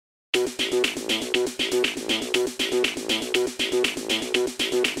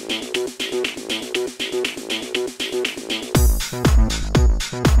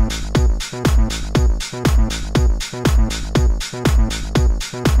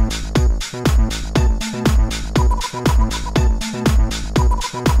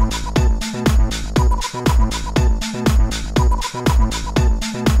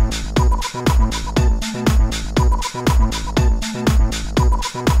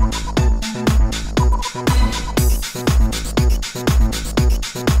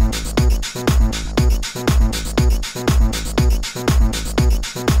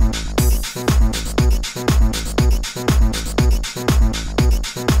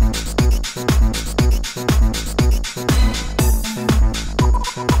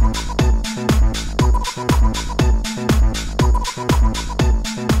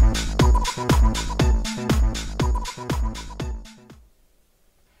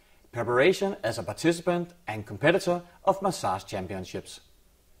Preparation as a participant and competitor of massage championships.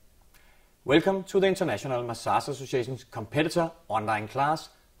 Welcome to the International Massage Association's competitor online class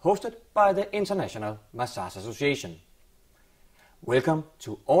hosted by the International Massage Association. Welcome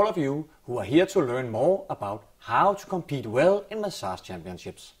to all of you who are here to learn more about how to compete well in massage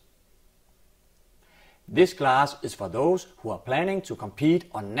championships. This class is for those who are planning to compete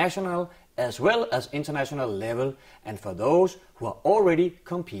on national as well as international level, and for those who are already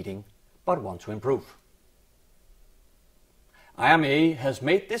competing but want to improve. IMA has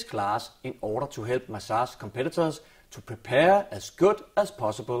made this class in order to help massage competitors to prepare as good as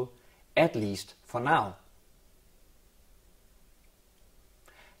possible, at least for now.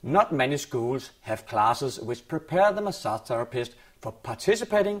 Not many schools have classes which prepare the massage therapist for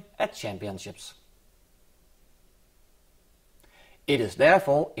participating at championships. It is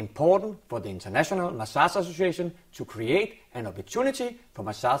therefore important for the International Massage Association to create an opportunity for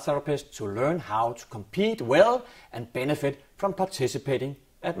massage therapists to learn how to compete well and benefit from participating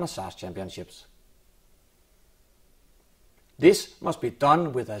at massage championships. This must be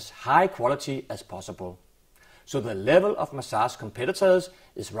done with as high quality as possible, so the level of massage competitors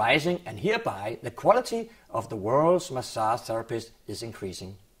is rising and hereby the quality of the world's massage therapists is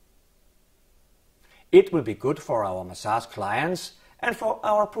increasing. It will be good for our massage clients and for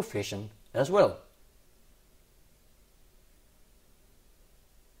our profession as well.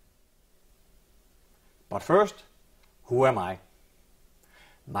 But first, who am I?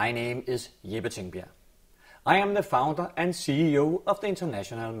 My name is Jeppe Tengbjerg. I am the founder and CEO of the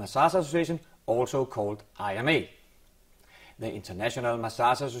International Massage Association, also called IMA. The International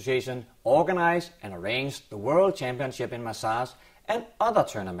Massage Association organized and arranged the World Championship in Massage and other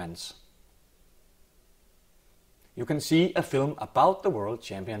tournaments. You can see a film about the World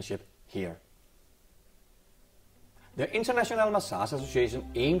Championship here. The International Massage Association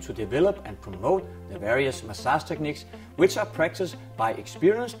aims to develop and promote the various massage techniques which are practiced by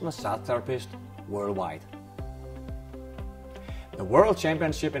experienced massage therapists worldwide. The World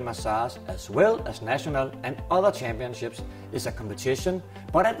Championship in Massage, as well as national and other championships, is a competition,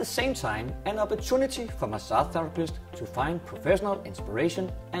 but at the same time an opportunity for massage therapists to find professional inspiration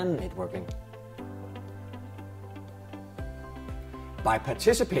and networking. By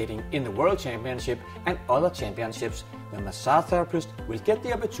participating in the World Championship and other championships, the massage therapist will get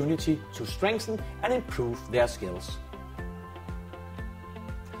the opportunity to strengthen and improve their skills.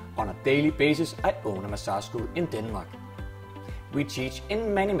 On a daily basis, I own a massage school in Denmark. We teach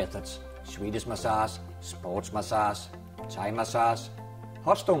in many methods: Swedish massage, sports massage, Thai massage,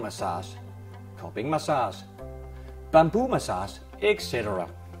 hot stone massage, cupping massage, bamboo massage, etc.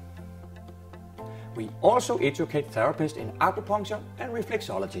 We also educate therapists in acupuncture and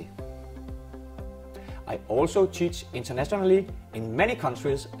reflexology. I also teach internationally in many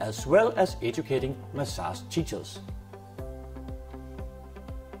countries, as well as educating massage teachers.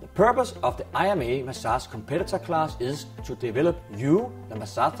 The purpose of the IMA Massage Competitor Class is to develop you, the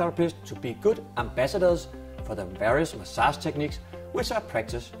massage therapist, to be good ambassadors for the various massage techniques which are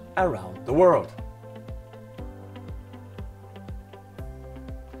practiced around the world.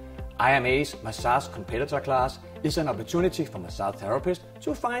 IMA's Massage Competitor Class is an opportunity for massage therapists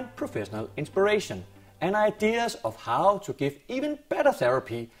to find professional inspiration and ideas of how to give even better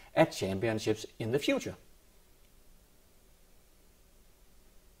therapy at championships in the future.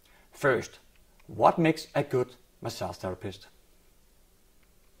 First, what makes a good massage therapist?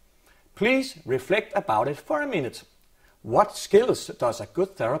 Please reflect about it for a minute. What skills does a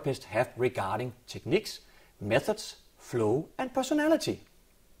good therapist have regarding techniques, methods, flow and personality?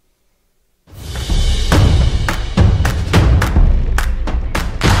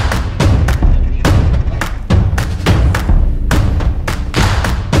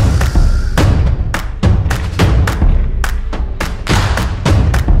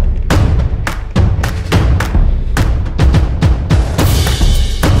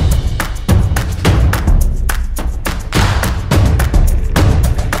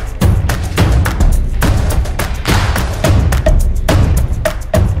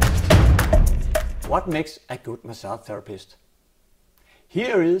 What makes a good massage therapist?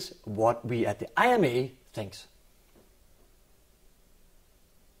 Here is what we at the IMA think.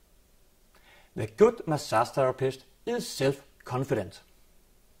 The good massage therapist is self-confident.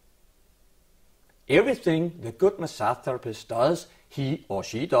 Everything the good massage therapist does, he or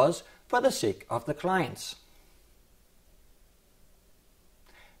she does for the sake of the clients.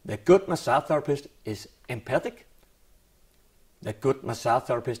 The good massage therapist is empathic. The good massage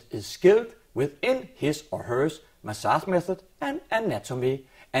therapist is skilled within his or her massage method and anatomy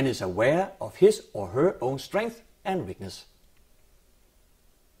and is aware of his or her own strength and weakness.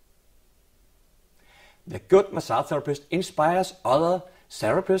 The good massage therapist inspires other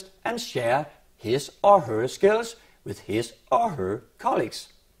therapists and shares his or her skills with his or her colleagues.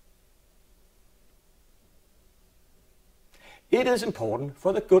 It is important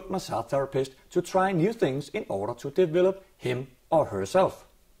for the good massage therapist to try new things in order to develop him or herself.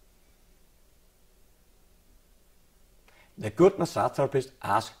 The good massage therapist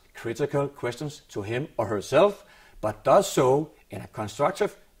asks critical questions to him or herself, but does so in a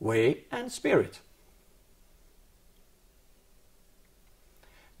constructive way and spirit.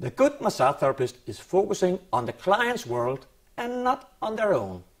 The good massage therapist is focusing on the client's world and not on their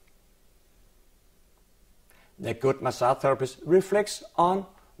own. The good massage therapist reflects on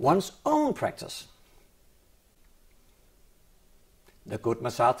one's own practice. The good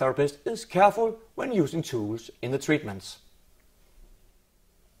massage therapist is careful when using tools in the treatments.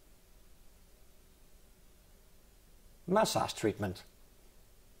 Massage treatment.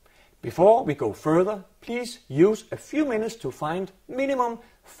 Before we go further, please use a few minutes to find minimum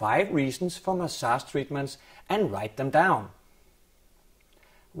 5 reasons for massage treatments and write them down.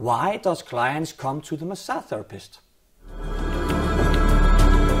 Why does clients come to the massage therapist?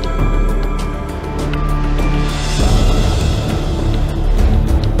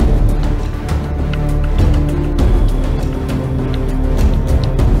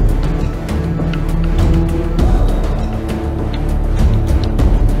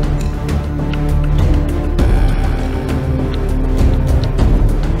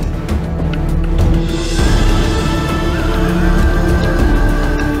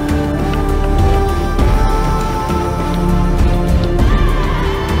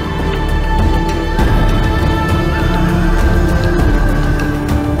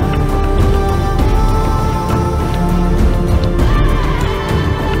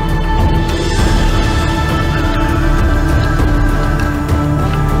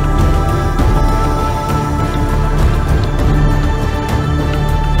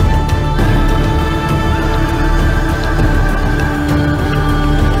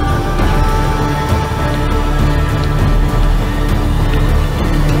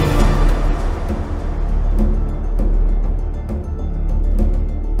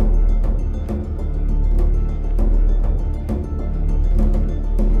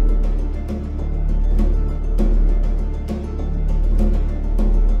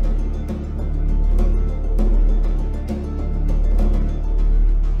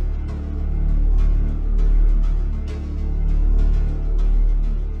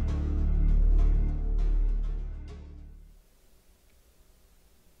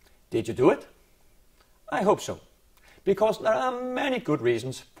 Did you do it? I hope so, because there are many good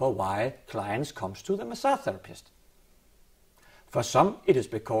reasons for why clients come to the massage therapist. For some, it is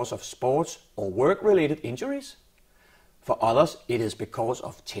because of sports or work-related injuries. For others, it is because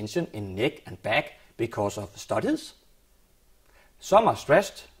of tension in neck and back because of studies. Some are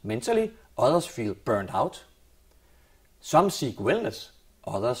stressed mentally, others feel burned out. Some seek wellness,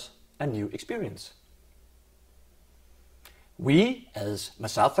 others a new experience. We, as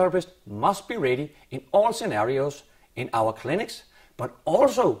massage therapists, must be ready in all scenarios in our clinics, but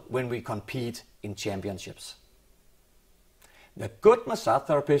also when we compete in championships. The good massage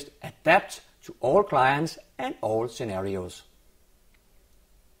therapist adapts to all clients and all scenarios.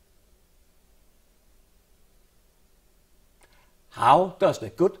 How does the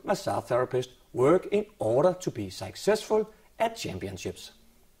good massage therapist work in order to be successful at championships?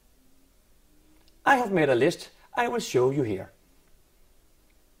 I have made a list I will show you here.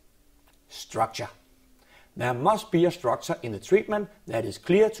 Structure. There must be a structure in the treatment that is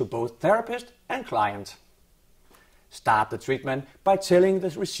clear to both therapist and client. Start the treatment by telling the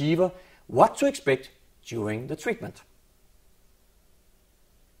receiver what to expect during the treatment.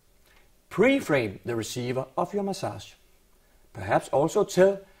 Pre-frame the receiver of your massage. Perhaps also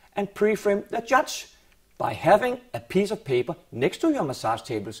tell and pre-frame the judge by having a piece of paper next to your massage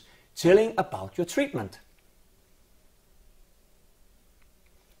tables telling about your treatment.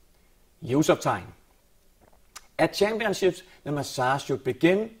 Use of time. At championships, the massage should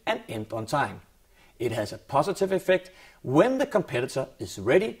begin and end on time. It has a positive effect when the competitor is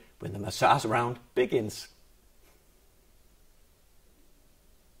ready when the massage round begins.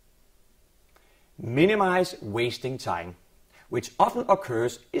 Minimize wasting time, which often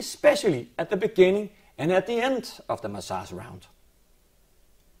occurs especially at the beginning and at the end of the massage round.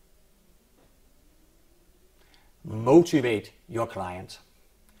 Motivate your client.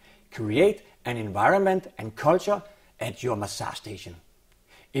 Create an environment and culture at your massage station.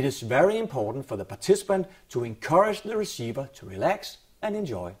 It is very important for the participant to encourage the receiver to relax and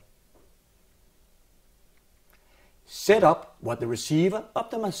enjoy. Set up what the receiver of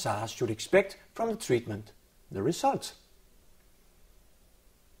the massage should expect from the treatment, the result.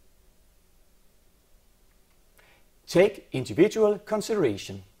 Take individual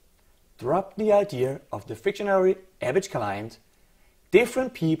consideration. Drop the idea of the fictionary average client.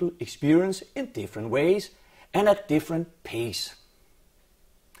 Different people experience in different ways and at different pace.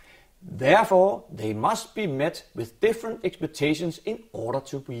 Therefore, they must be met with different expectations in order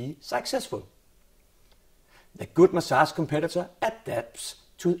to be successful. The good massage competitor adapts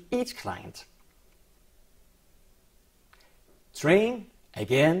to each client. Train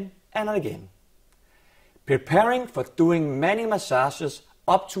again and again. Preparing for doing many massages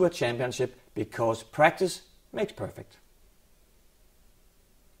up to a championship because practice makes perfect.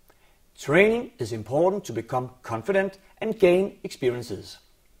 Training is important to become confident and gain experiences.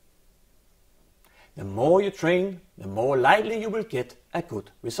 The more you train, the more likely you will get a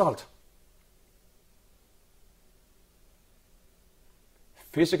good result.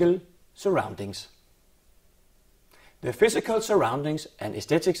 Physical surroundings. The physical surroundings and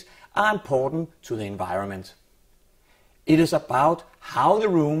aesthetics are important to the environment. It is about how the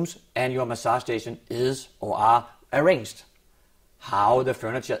rooms and your massage station is or are arranged, how the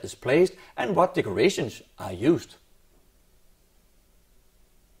furniture is placed and what decorations are used.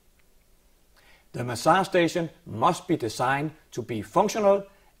 The massage station must be designed to be functional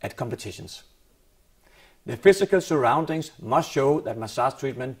at competitions. The physical surroundings must show that massage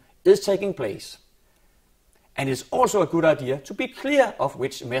treatment is taking place. And it's also a good idea to be clear of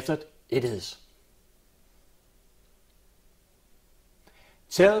which method it is.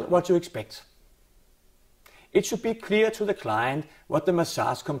 Tell what you expect. It should be clear to the client what the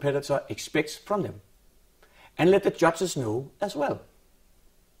massage competitor expects from them. And let the judges know as well.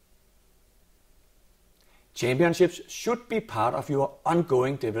 Championships should be part of your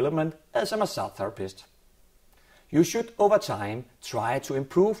ongoing development as a massage therapist. You should over time try to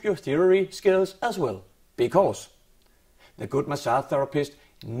improve your theory skills as well, because the good massage therapist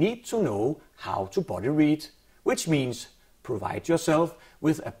needs to know how to body read, which means provide yourself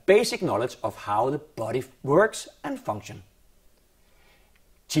with a basic knowledge of how the body works and functions.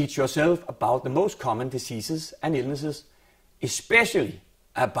 Teach yourself about the most common diseases and illnesses, especially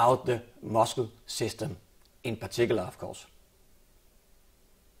about the muscle system, in particular, of course.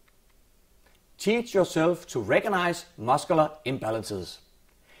 Teach yourself to recognize muscular imbalances.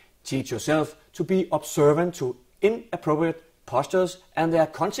 Teach yourself to be observant to inappropriate postures and their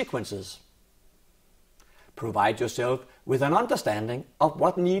consequences. Provide yourself with an understanding of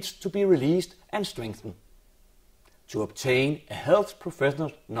what needs to be released and strengthened. To obtain a health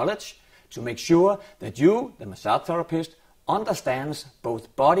professional knowledge to make sure that you, the massage therapist, understands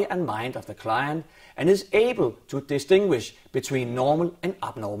both body and mind of the client and is able to distinguish between normal and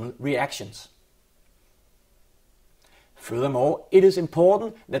abnormal reactions. Furthermore, it is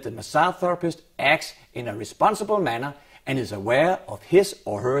important that the massage therapist acts in a responsible manner and is aware of his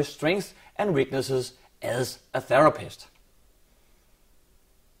or her strengths and weaknesses as a therapist.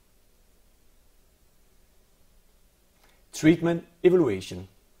 Treatment evaluation.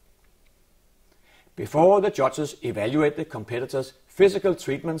 Before the judges evaluate the competitor's physical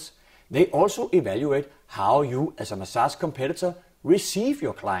treatments, they also evaluate how you as a massage competitor receive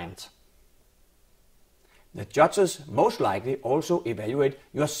your client. The judges most likely also evaluate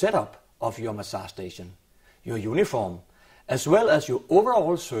your setup of your massage station, your uniform, as well as your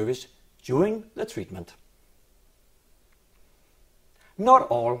overall service during the treatment. Not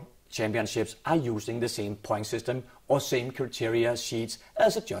all championships are using the same point system or same criteria sheets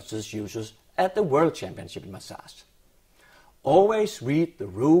as the judges use at the World Championship in Massage. Always read the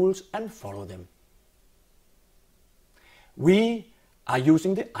rules and follow them. We are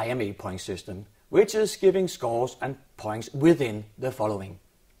using the IMA point system, which is giving scores and points within the following: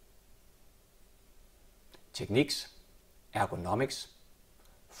 techniques, ergonomics,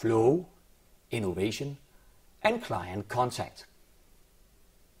 flow, innovation, and client contact.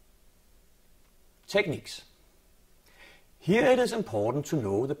 Techniques. Here it is important to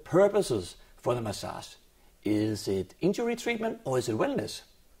know the purposes for the massage. Is it injury treatment or is it wellness?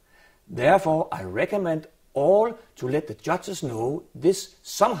 Therefore, I recommend all to let the judges know this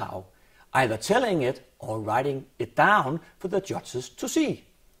somehow, either telling it or writing it down for the judges to see.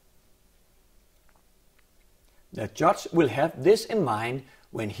 The judge will have this in mind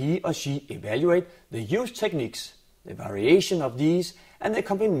when he or she evaluate the use techniques, the variation of these, and the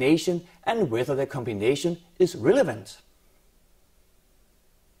combination, and whether the combination is relevant.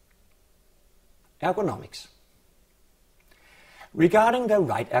 Ergonomics. Regarding the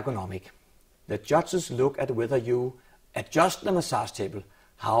right ergonomic, the judges look at whether you adjust the massage table,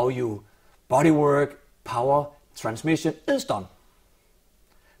 how your bodywork, power, transmission is done,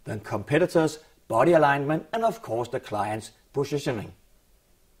 the competitor's body alignment, and of course the client's positioning.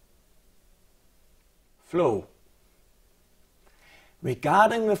 Flow.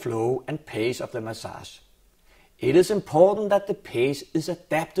 Regarding the flow and pace of the massage, it is important that the pace is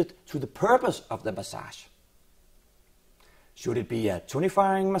adapted to the purpose of the massage. Should it be a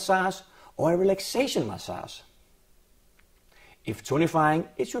tonifying massage or a relaxation massage? If tonifying,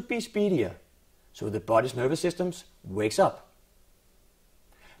 it should be speedier, so the body's nervous system wakes up.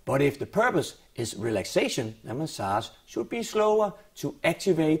 But if the purpose is relaxation, the massage should be slower to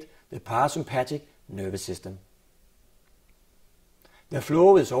activate the parasympathetic nervous system. The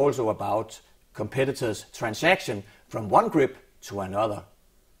flow is also about competitors' transaction from one grip to another,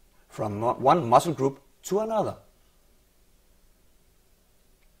 from one muscle group to another.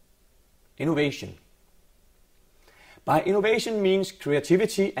 Innovation. By innovation means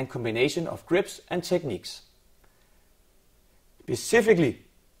creativity and combination of grips and techniques, specifically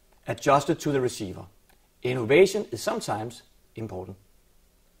adjusted to the receiver. Innovation is sometimes important.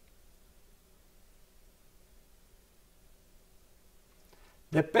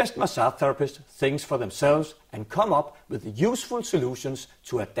 The best massage therapists think for themselves and come up with useful solutions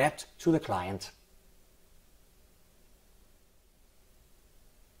to adapt to the client.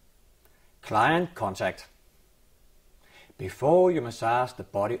 Client contact. Before you massage the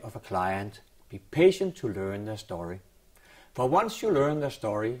body of a client, be patient to learn their story. For once you learn their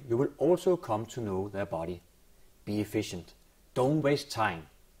story, you will also come to know their body. Be efficient. Don't waste time.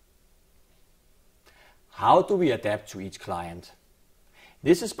 How do we adapt to each client?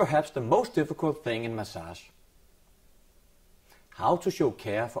 This is perhaps the most difficult thing in massage. How to show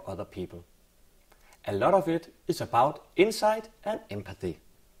care for other people. A lot of it is about insight and empathy.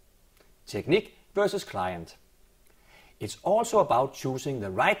 Technique versus client. It's also about choosing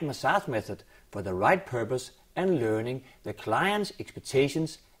the right massage method for the right purpose and learning the client's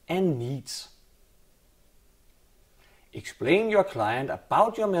expectations and needs. Explain your client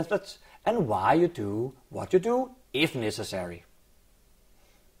about your methods and why you do what you do if necessary.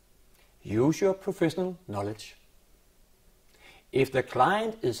 Use your professional knowledge. If the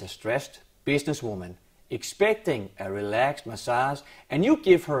client is a stressed businesswoman expecting a relaxed massage and you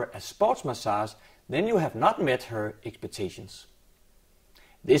give her a sports massage, then you have not met her expectations.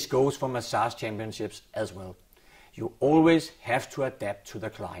 This goes for massage championships as well. You always have to adapt to the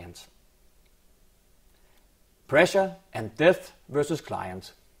client. Pressure and depth versus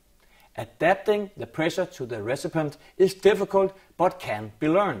client. Adapting the pressure to the recipient is difficult but can be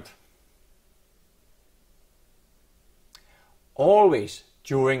learned. Always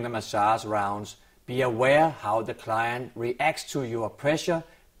during the massage rounds, be aware how the client reacts to your pressure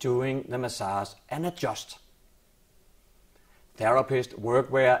during the massage and adjust. Therapist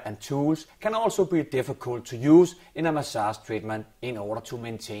workwear and tools can also be difficult to use in a massage treatment in order to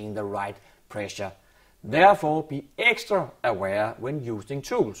maintain the right pressure. Therefore, be extra aware when using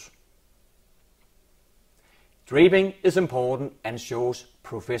tools. Draping is important and shows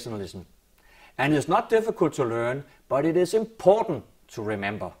professionalism. And it's not difficult to learn, but it is important to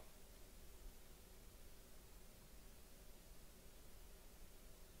remember.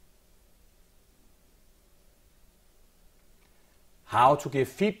 How to give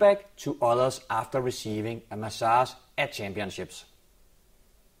feedback to others after receiving a massage at championships.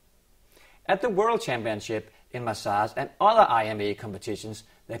 At the World Championship in massage and other IMA competitions,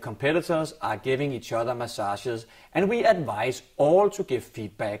 the competitors are giving each other massages and we advise all to give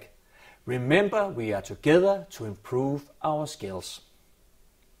feedback. Remember, we are together to improve our skills.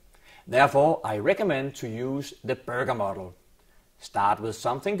 Therefore, I recommend to use the burger model. Start with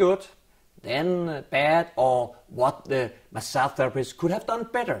something good, then bad or what the massage therapist could have done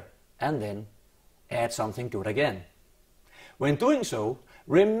better, and then add something good again. When doing so,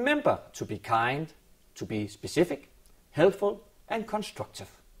 remember to be kind, to be specific, helpful and constructive.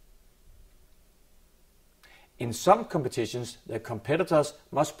 In some competitions, the competitors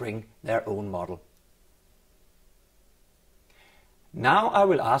must bring their own model. Now I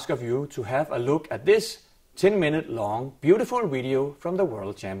will ask of you to have a look at this 10-minute long beautiful video from the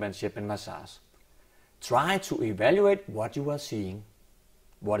World Championship in Massage. Try to evaluate what you are seeing.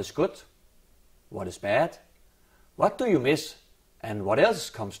 What is good? What is bad? What do you miss? And what else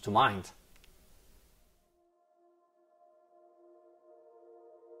comes to mind?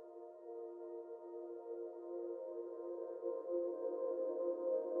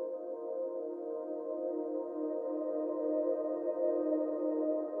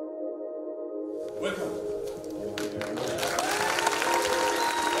 Welcome.